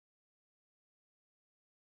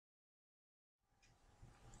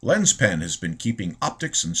LensPen has been keeping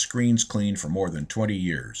optics and screens clean for more than 20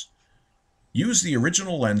 years. Use the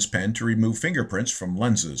original LensPen to remove fingerprints from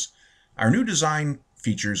lenses. Our new design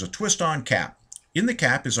features a twist-on cap. In the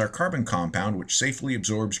cap is our carbon compound, which safely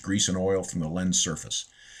absorbs grease and oil from the lens surface.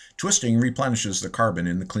 Twisting replenishes the carbon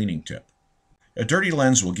in the cleaning tip. A dirty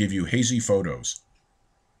lens will give you hazy photos.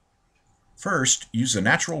 First, use a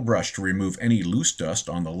natural brush to remove any loose dust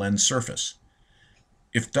on the lens surface.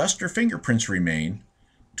 If dust or fingerprints remain,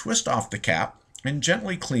 twist off the cap and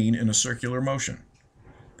gently clean in a circular motion.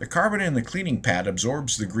 The carbon in the cleaning pad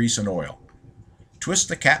absorbs the grease and oil. Twist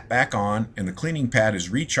the cap back on and the cleaning pad is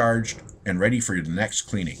recharged and ready for the next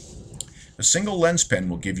cleaning. A single lens pen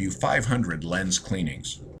will give you 500 lens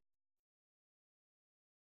cleanings.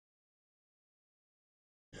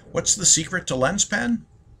 What's the secret to LensPen?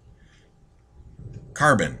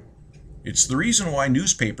 Carbon. It's the reason why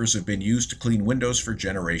newspapers have been used to clean windows for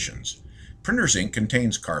generations. Printer's ink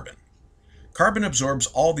contains carbon. Carbon absorbs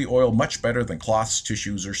all the oil much better than cloths,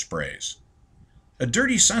 tissues, or sprays. A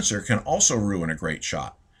dirty sensor can also ruin a great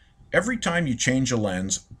shot. Every time you change a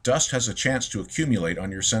lens, dust has a chance to accumulate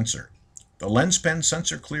on your sensor. The LensPen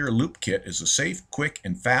Sensor Clear Loop Kit is a safe, quick,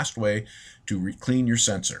 and fast way to clean your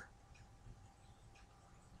sensor.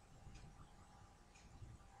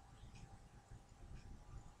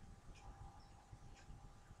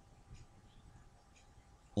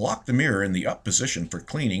 Lock the mirror in the up position for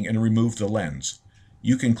cleaning and remove the lens.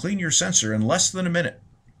 You can clean your sensor in less than a minute.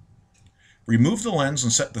 Remove the lens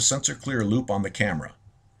and set the sensor clear loop on the camera.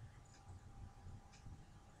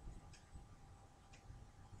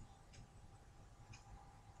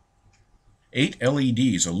 Eight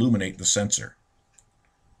LEDs illuminate the sensor.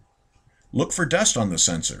 Look for dust on the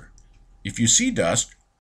sensor. If you see dust,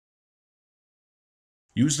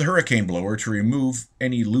 use the hurricane blower to remove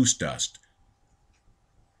any loose dust.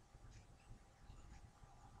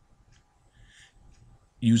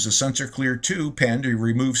 Use the Sensor Clear 2 pen to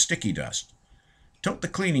remove sticky dust. Tilt the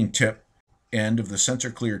cleaning tip end of the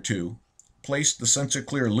Sensor Clear 2, place the Sensor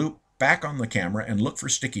Clear loop back on the camera and look for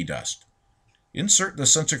sticky dust. Insert the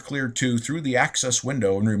Sensor Clear 2 through the access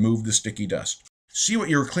window and remove the sticky dust. See what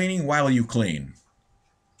you're cleaning while you clean.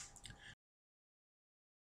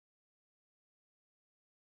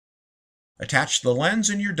 Attach the lens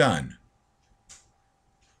and you're done.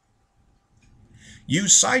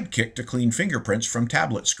 Use Sidekick to clean fingerprints from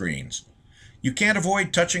tablet screens. You can't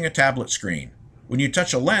avoid touching a tablet screen. When you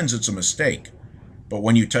touch a lens, it's a mistake. But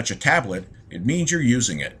when you touch a tablet, it means you're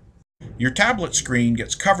using it. Your tablet screen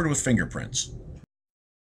gets covered with fingerprints.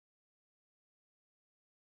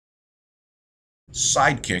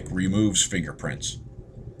 Sidekick removes fingerprints.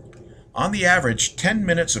 On the average, 10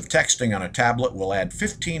 minutes of texting on a tablet will add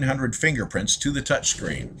 1,500 fingerprints to the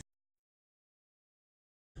touchscreen.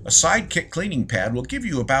 A Sidekick cleaning pad will give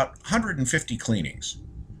you about 150 cleanings.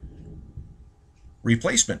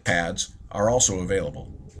 Replacement pads are also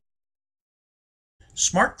available.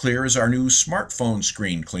 Smart Clear is our new smartphone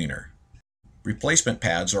screen cleaner. Replacement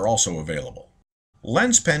pads are also available.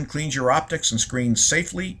 LensPen cleans your optics and screens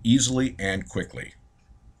safely, easily, and quickly.